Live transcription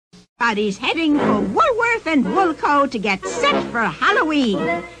Everybody's heading for Woolworth and Woolco to get set for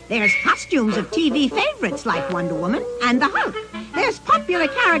Halloween. There's costumes of TV favorites like Wonder Woman and the Hulk. There's popular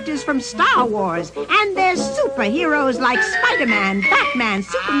characters from Star Wars. And there's superheroes like Spider-Man, Batman,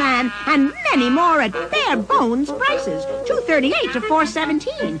 Superman, and many more at bare bones prices. $2.38 to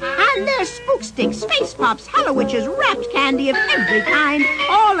 $4.17. And there's Spook Sticks, Face Pops, Hallowitches, wrapped candy of every kind,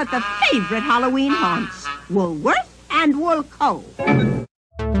 all at the favorite Halloween haunts. Woolworth and Woolco.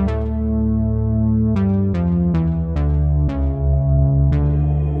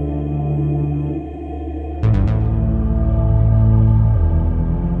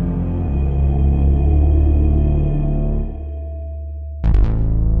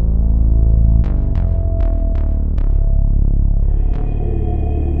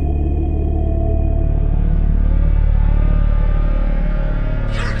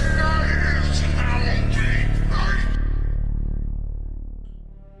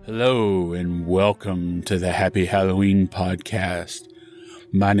 Hello and welcome to the Happy Halloween podcast.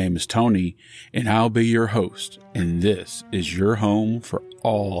 My name is Tony and I'll be your host, and this is your home for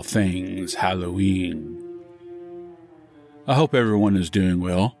all things Halloween. I hope everyone is doing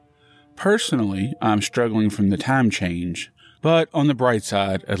well. Personally, I'm struggling from the time change, but on the bright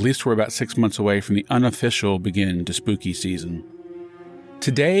side, at least we're about 6 months away from the unofficial begin to spooky season.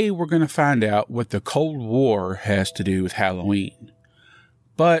 Today we're going to find out what the Cold War has to do with Halloween.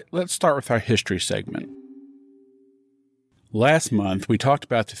 But let's start with our history segment. Last month, we talked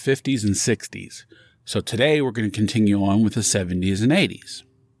about the 50s and 60s, so today we're going to continue on with the 70s and 80s.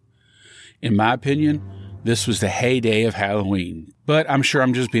 In my opinion, this was the heyday of Halloween, but I'm sure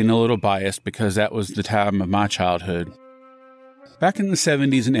I'm just being a little biased because that was the time of my childhood. Back in the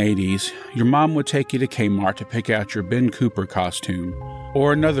 70s and 80s, your mom would take you to Kmart to pick out your Ben Cooper costume,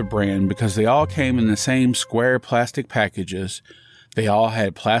 or another brand because they all came in the same square plastic packages. They all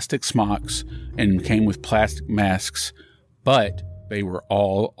had plastic smocks and came with plastic masks, but they were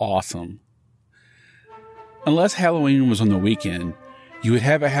all awesome. Unless Halloween was on the weekend, you would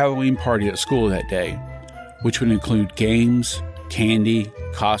have a Halloween party at school that day, which would include games, candy,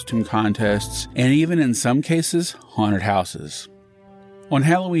 costume contests, and even in some cases, haunted houses. On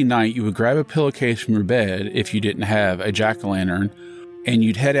Halloween night, you would grab a pillowcase from your bed if you didn't have a jack-o'-lantern, and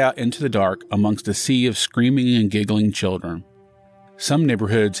you'd head out into the dark amongst a sea of screaming and giggling children. Some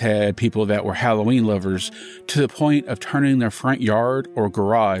neighborhoods had people that were Halloween lovers to the point of turning their front yard or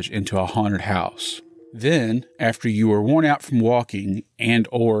garage into a haunted house. Then, after you were worn out from walking and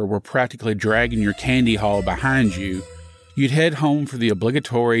or were practically dragging your candy haul behind you, you'd head home for the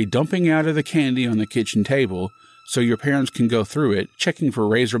obligatory dumping out of the candy on the kitchen table so your parents can go through it, checking for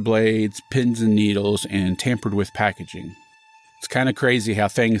razor blades, pins and needles, and tampered with packaging. It's kind of crazy how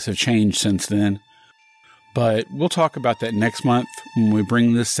things have changed since then. But we'll talk about that next month when we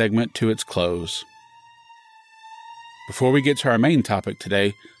bring this segment to its close. Before we get to our main topic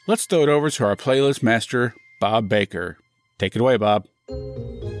today, let's throw it over to our playlist master, Bob Baker. Take it away, Bob.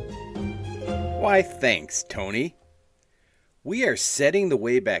 Why, thanks, Tony. We are setting the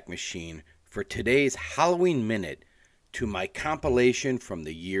Wayback Machine for today's Halloween Minute to my compilation from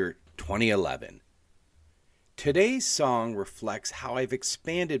the year 2011. Today's song reflects how I've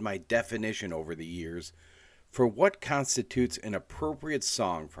expanded my definition over the years for what constitutes an appropriate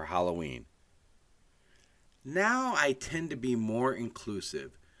song for Halloween. Now I tend to be more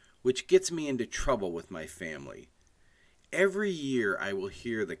inclusive, which gets me into trouble with my family. Every year I will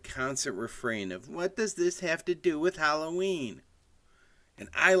hear the constant refrain of, "What does this have to do with Halloween?" And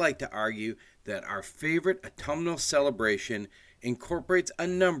I like to argue that our favorite autumnal celebration incorporates a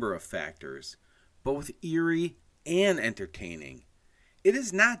number of factors, both eerie and entertaining. It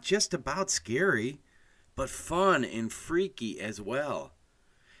is not just about scary, but fun and freaky as well.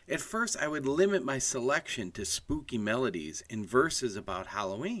 At first, I would limit my selection to spooky melodies and verses about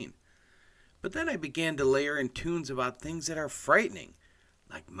Halloween. But then I began to layer in tunes about things that are frightening,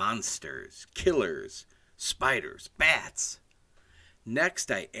 like monsters, killers, spiders, bats. Next,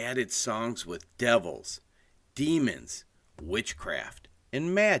 I added songs with devils, demons, witchcraft,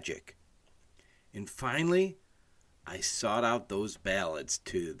 and magic. And finally, I sought out those ballads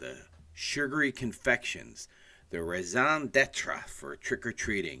to the sugary confections, the raison d'etre for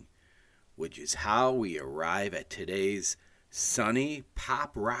trick-or-treating, which is how we arrive at today's sunny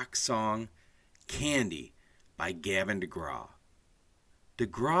pop rock song, Candy by Gavin DeGraw.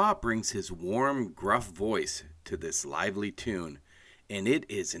 DeGraw brings his warm, gruff voice to this lively tune, and it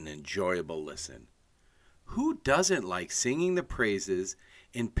is an enjoyable listen. Who doesn't like singing the praises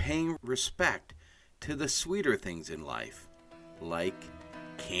and paying respect to the sweeter things in life, like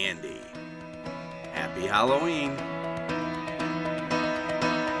candy? Happy Halloween!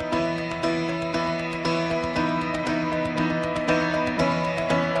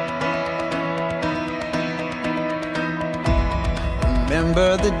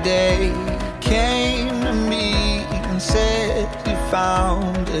 remember the day you came to me and said you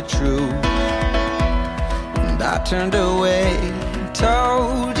found a truth. And I turned away and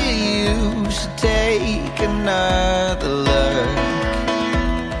told you you should take another look.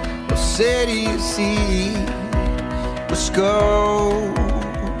 Well, said you see what's going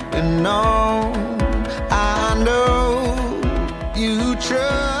on. I know you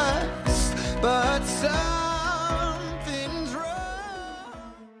trust, but something's wrong.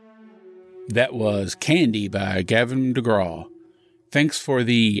 That was Candy by Gavin DeGraw. Thanks for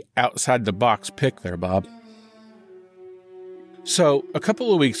the outside-the-box pick there, Bob. So, a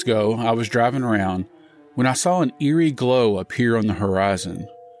couple of weeks ago, I was driving around when I saw an eerie glow appear on the horizon.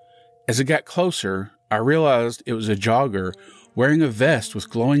 As it got closer, I realized it was a jogger wearing a vest with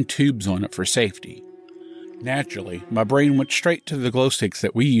glowing tubes on it for safety. Naturally, my brain went straight to the glow sticks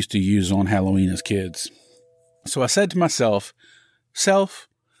that we used to use on Halloween as kids. So I said to myself, Self,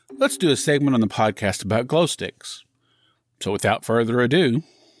 let's do a segment on the podcast about glow sticks. So without further ado,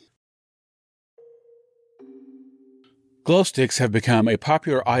 glow sticks have become a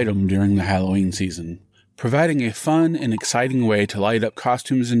popular item during the Halloween season, providing a fun and exciting way to light up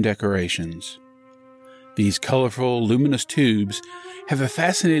costumes and decorations. These colorful, luminous tubes have a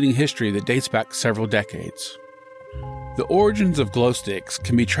fascinating history that dates back several decades. The origins of glow sticks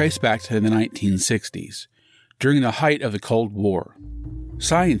can be traced back to the 1960s, during the height of the Cold War.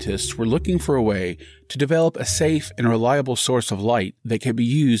 Scientists were looking for a way to develop a safe and reliable source of light that could be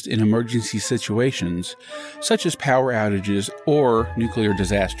used in emergency situations, such as power outages or nuclear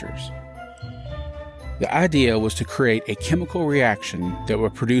disasters. The idea was to create a chemical reaction that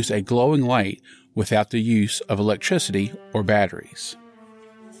would produce a glowing light without the use of electricity or batteries.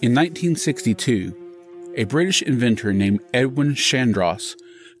 In 1962, a British inventor named Edwin Chandros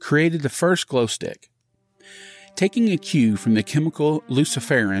created the first glow stick. Taking a cue from the chemical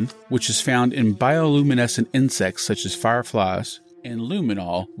luciferin, which is found in bioluminescent insects such as fireflies, and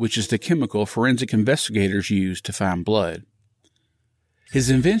luminol, which is the chemical forensic investigators use to find blood. His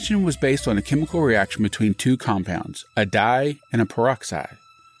invention was based on a chemical reaction between two compounds, a dye and a peroxide.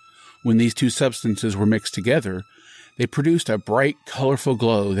 When these two substances were mixed together, they produced a bright, colorful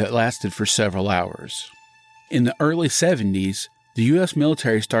glow that lasted for several hours. In the early 70s, the U.S.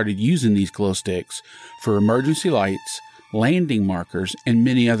 military started using these glow sticks for emergency lights, landing markers, and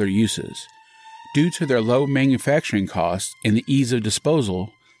many other uses. Due to their low manufacturing costs and the ease of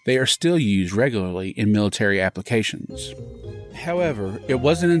disposal, they are still used regularly in military applications. However, it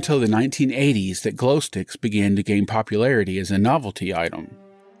wasn't until the 1980s that glow sticks began to gain popularity as a novelty item.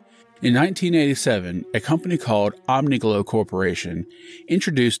 In 1987, a company called Omniglow Corporation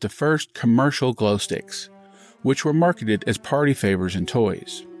introduced the first commercial glow sticks, which were marketed as party favors and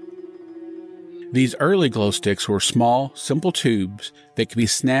toys. These early glow sticks were small, simple tubes that could be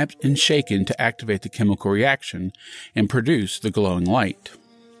snapped and shaken to activate the chemical reaction and produce the glowing light.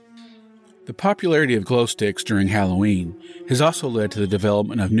 The popularity of glow sticks during Halloween has also led to the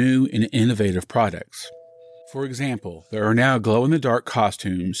development of new and innovative products. For example, there are now glow-in-the-dark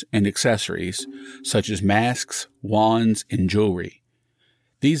costumes and accessories, such as masks, wands, and jewelry.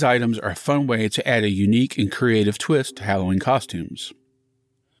 These items are a fun way to add a unique and creative twist to Halloween costumes.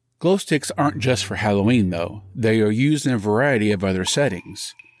 Glow sticks aren't just for Halloween, though. They are used in a variety of other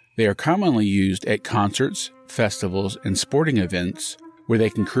settings. They are commonly used at concerts, festivals, and sporting events, where they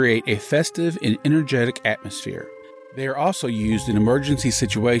can create a festive and energetic atmosphere. They are also used in emergency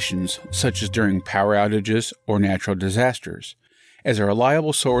situations, such as during power outages or natural disasters, as a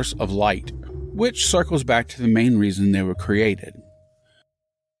reliable source of light, which circles back to the main reason they were created.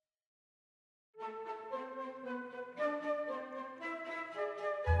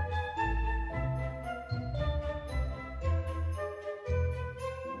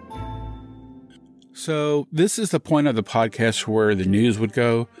 So, this is the point of the podcast where the news would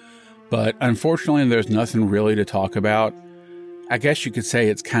go, but unfortunately there's nothing really to talk about. I guess you could say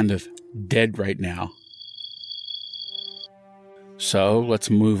it's kind of dead right now. So,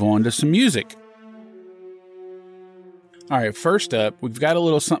 let's move on to some music. Alright, first up, we've got a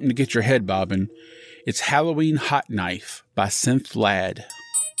little something to get your head bobbing. It's Halloween Hot Knife by Synth Lad.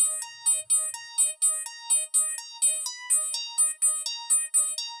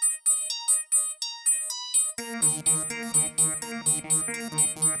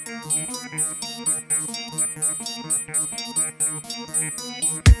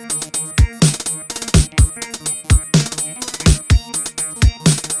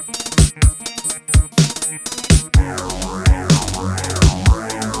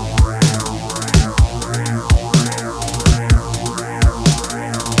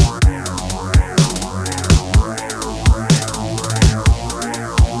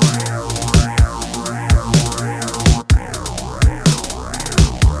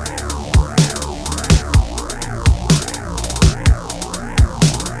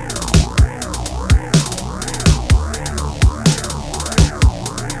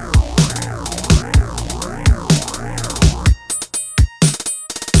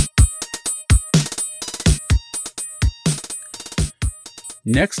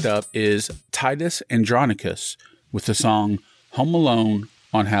 Next up is Titus Andronicus with the song Home Alone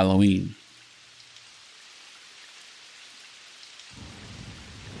on Halloween.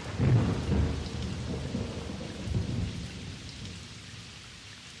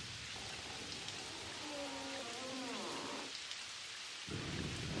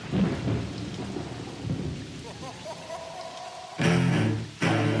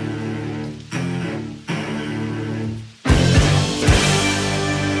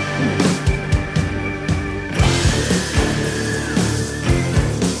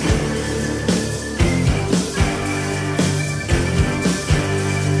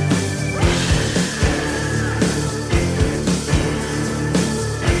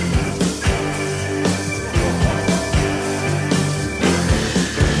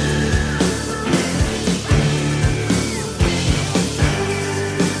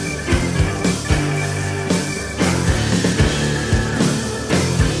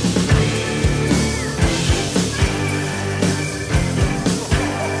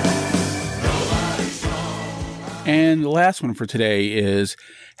 And the last one for today is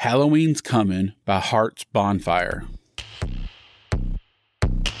Halloween's Coming by Heart's Bonfire.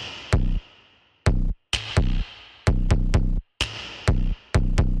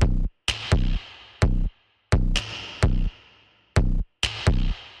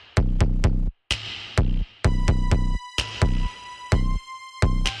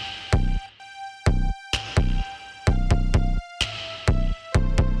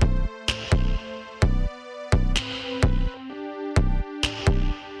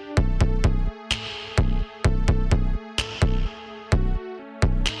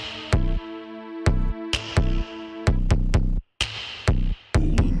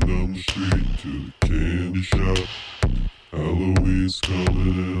 Halloween's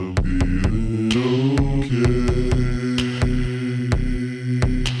coming and I'm feeling okay.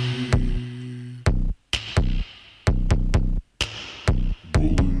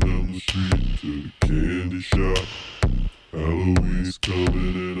 Rolling down the street to the candy shop. Halloween's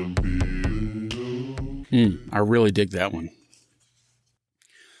coming and I'm feeling okay. I really dig that one.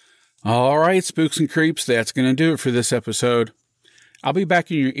 All right, spooks and creeps, that's going to do it for this episode. I'll be back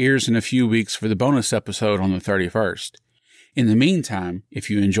in your ears in a few weeks for the bonus episode on the 31st. In the meantime, if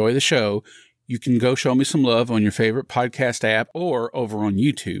you enjoy the show, you can go show me some love on your favorite podcast app or over on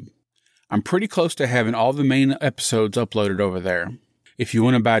YouTube. I'm pretty close to having all the main episodes uploaded over there. If you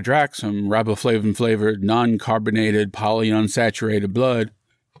want to buy Drax some riboflavin-flavored, non-carbonated, polyunsaturated blood,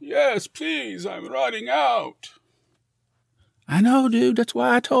 yes, please, I'm running out. I know, dude, that's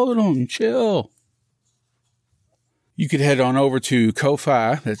why I told him, chill. You could head on over to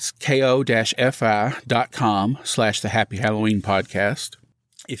Ko-Fi, that's ko-fi.com/the Happy Halloween Podcast.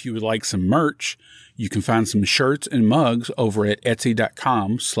 If you would like some merch, you can find some shirts and mugs over at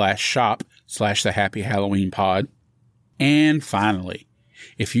etsy.com/shop/the Happy Halloween Pod. And finally,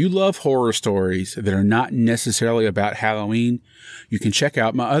 if you love horror stories that are not necessarily about Halloween, you can check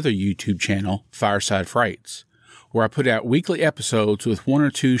out my other YouTube channel, Fireside Frights, where I put out weekly episodes with 1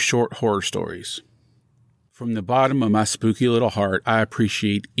 or 2 short horror stories. From the bottom of my spooky little heart, I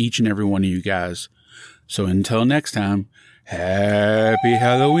appreciate each and every one of you guys. So until next time, Happy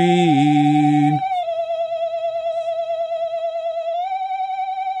Halloween!